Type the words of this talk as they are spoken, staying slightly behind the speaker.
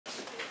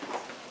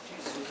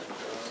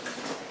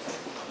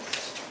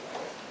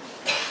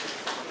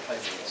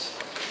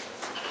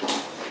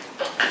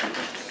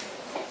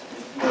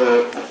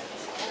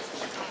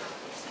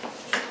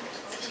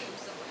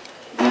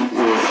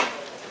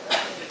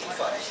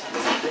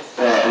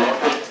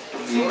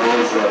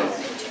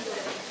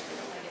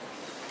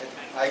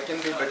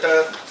can be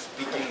better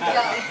speaking.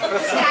 Yeah.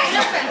 Stand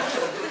up and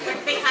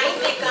but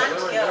behind they can't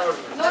hear.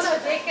 No,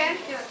 they can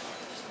hear.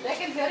 They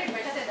can hear it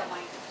better than the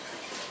mic.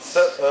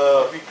 So,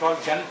 we call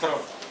gun throw.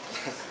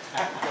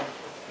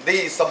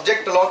 the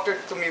subject allotted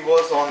to me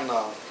was on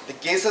the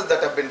cases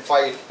that have been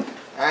filed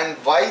and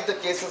why the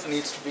cases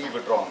needs to be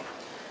withdrawn.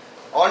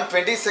 On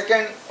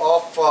 22nd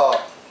of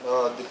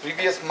the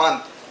previous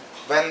month,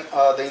 when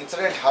the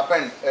incident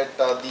happened at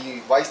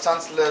the Vice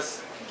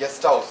Chancellor's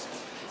guest house,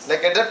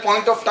 like at that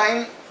point of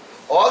time,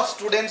 all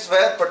students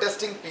were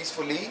protesting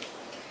peacefully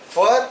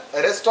for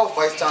arrest of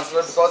Vice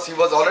Chancellor because he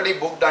was already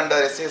booked under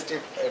SCST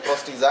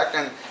Atrocities Act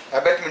and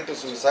abetment to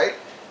suicide.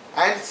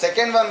 And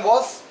second one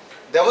was,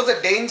 there was a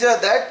danger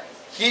that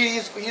he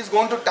is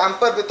going to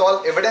tamper with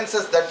all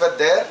evidences that were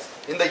there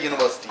in the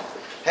university.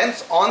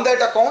 Hence, on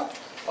that account,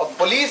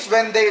 police,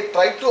 when they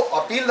tried to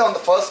appeal on the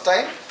first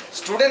time,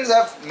 students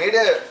have made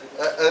a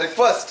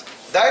request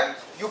that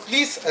you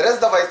please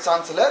arrest the Vice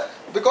Chancellor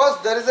because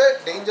there is a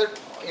danger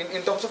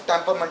in terms of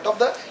tamperment of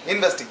the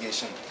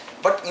investigation.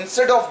 But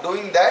instead of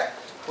doing that,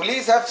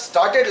 police have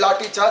started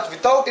lathi charge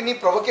without any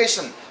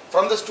provocation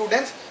from the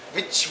students,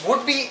 which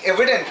would be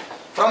evident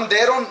from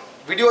their own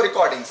video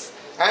recordings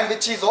and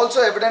which is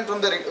also evident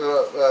from the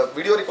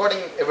video recording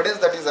evidence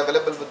that is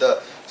available with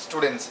the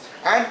students.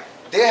 And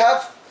they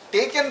have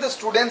taken the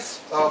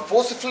students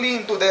forcefully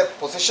into their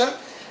possession,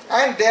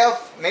 and they have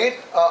made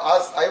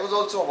us, I was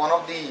also one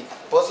of the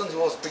persons who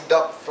was picked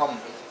up from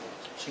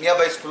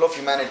nearby School of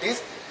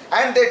Humanities,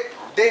 and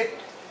they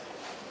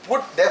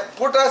have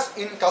put us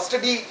in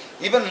custody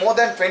even more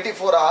than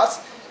 24 hours,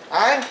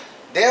 and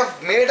they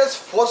have made us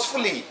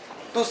forcefully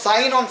to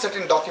sign on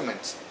certain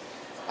documents.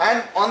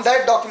 And on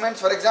that documents,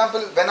 for example,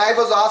 when I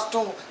was asked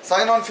to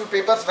sign on few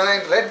papers, when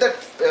I read that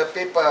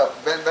paper,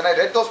 when I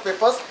read those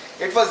papers,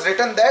 it was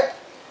written that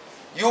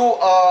you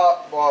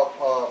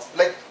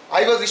like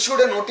I was issued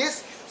a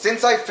notice.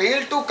 Since I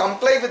failed to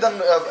comply with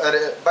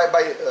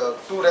the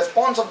to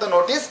response of the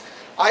notice,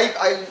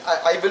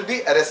 I will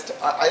be arrested.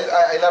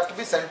 I'll have to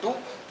be sent to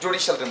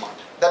judicial remand.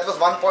 That was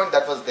one point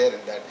that was there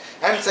in that.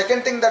 And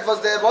second thing that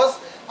was there was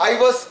I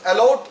was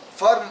allowed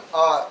for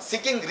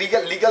seeking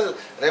legal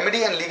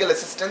remedy and legal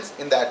assistance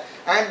in that,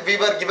 and we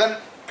were given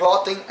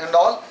clothing and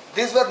all.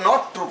 These were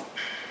not true.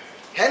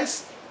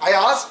 Hence, I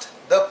asked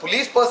the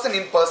police person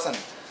in person,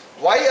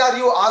 why are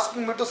you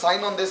asking me to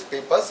sign on these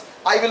papers?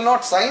 I will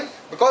not sign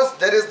because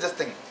there is this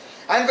thing.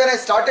 And when I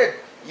started,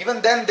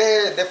 even then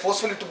they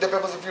forcefully took the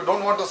papers. If you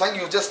don't want to sign,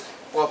 you just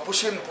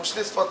push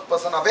this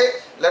person away,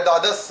 let the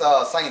others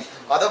sign.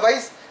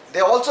 Otherwise, they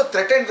also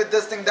threatened with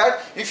this thing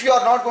that if you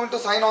are not going to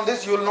sign on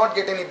this, you will not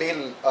get any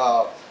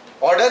bail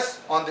orders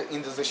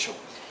in this issue.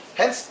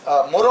 Hence,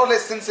 more or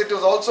less, since it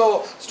was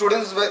also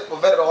students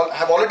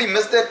have already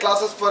missed their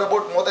classes for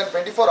about more than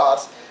 24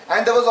 hours,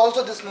 and there was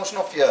also this notion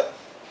of fear.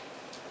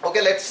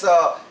 Okay, let's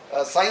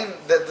sign.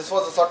 This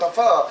was a sort of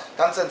a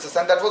consensus,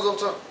 and that was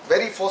also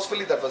very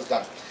forcefully that was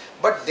done.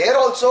 But there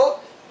also,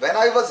 when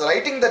I was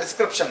writing the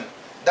description,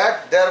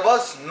 that there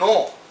was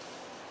no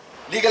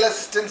legal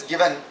assistance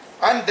given,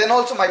 and then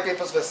also my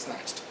papers were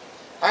snatched.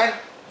 And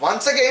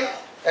once again,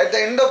 at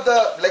the end of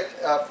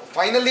the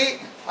finally,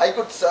 I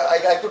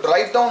could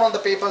write down on the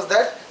papers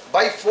that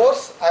by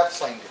force I have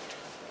signed it.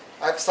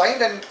 I have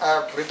signed and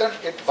I have written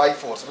it by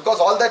force because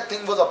all that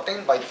thing was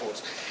obtained by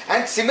force.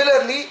 And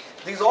similarly,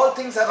 these all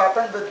things have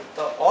happened with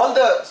all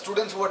the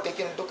students who were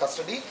taken into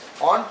custody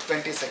on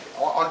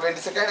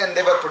 22nd, and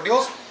they were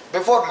produced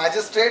before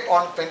magistrate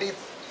on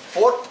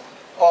 24th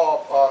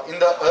in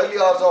the early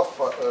hours of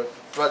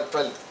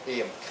 12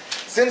 a.m.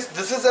 Since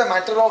this is a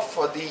matter of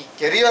the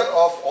career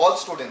of all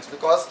students,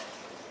 because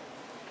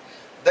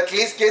the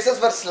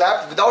cases were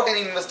slapped without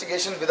any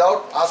investigation,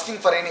 without asking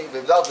for any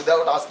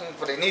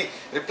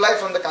reply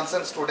from the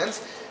concerned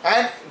students,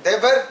 and they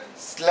were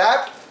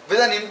slapped with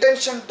an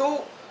intention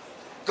to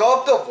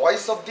curb the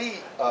voice of the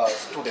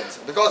students,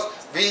 because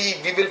we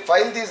will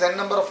file these n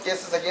number of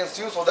cases against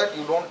you so that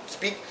you don't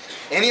speak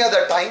any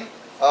other time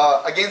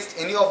against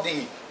any of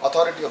the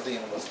authority of the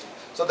university.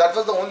 So that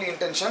was the only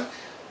intention.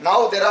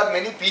 Now there are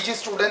many PG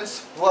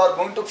students who are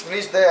going to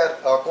finish their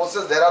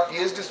courses. There are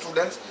PhD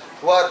students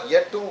who are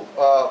yet to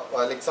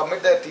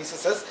submit their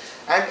theses,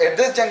 and at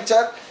this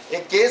juncture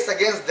a case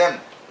against them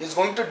is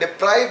going to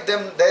deprive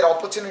them their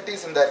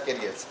opportunities in their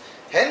careers.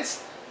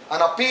 Hence,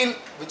 an appeal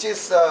which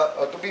is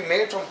to be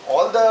made from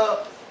all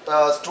the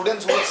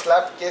students who have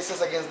slapped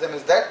cases against them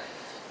is that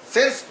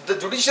since the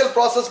judicial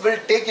process will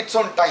take its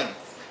own time,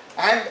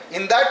 and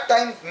in that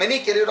time many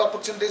career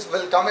opportunities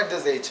will come at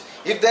this age.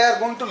 If they are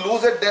going to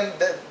lose it, then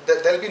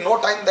there will be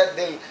no time that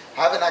they will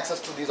have an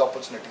access to these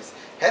opportunities.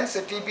 Hence,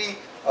 it will be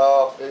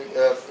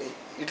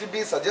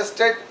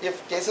suggested,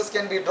 if cases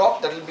can be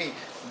dropped, that will be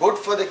good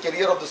for the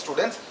career of the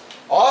students,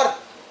 or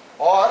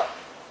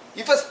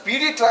if a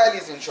speedy trial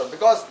is ensured,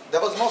 because there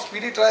was no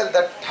speedy trial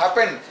that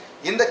happened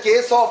in the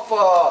case of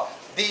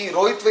the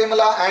Rohith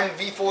and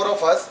we four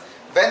of us.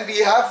 When we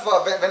have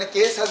when a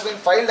case has been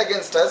filed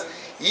against us,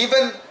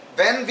 even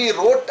when we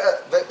wrote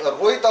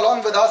Rohith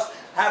along with us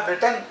have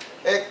written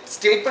a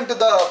statement to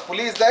the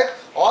police that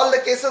all the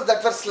cases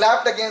that were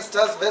slapped against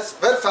us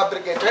were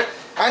fabricated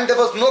and there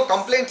was no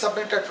complaint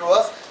submitted to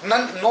us,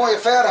 no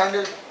FIR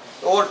handed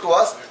over to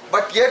us,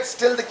 but yet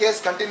still the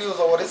case continues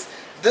over. This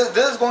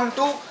is going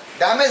to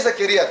damage the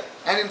career.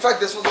 And in fact,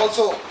 this was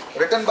also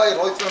written by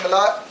Rohith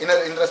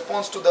in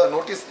response to the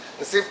notice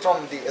received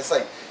from the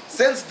SI.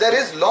 Since there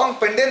is long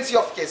pendency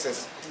of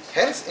cases,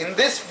 hence in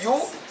this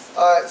view,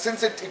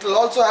 since it will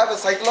also have a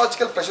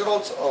psychological pressure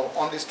also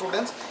on the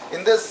students,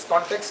 in this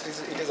context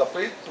it is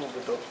appealed to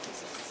withdraw the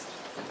cases.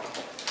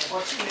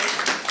 What's your name?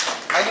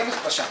 My name is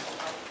Prashant.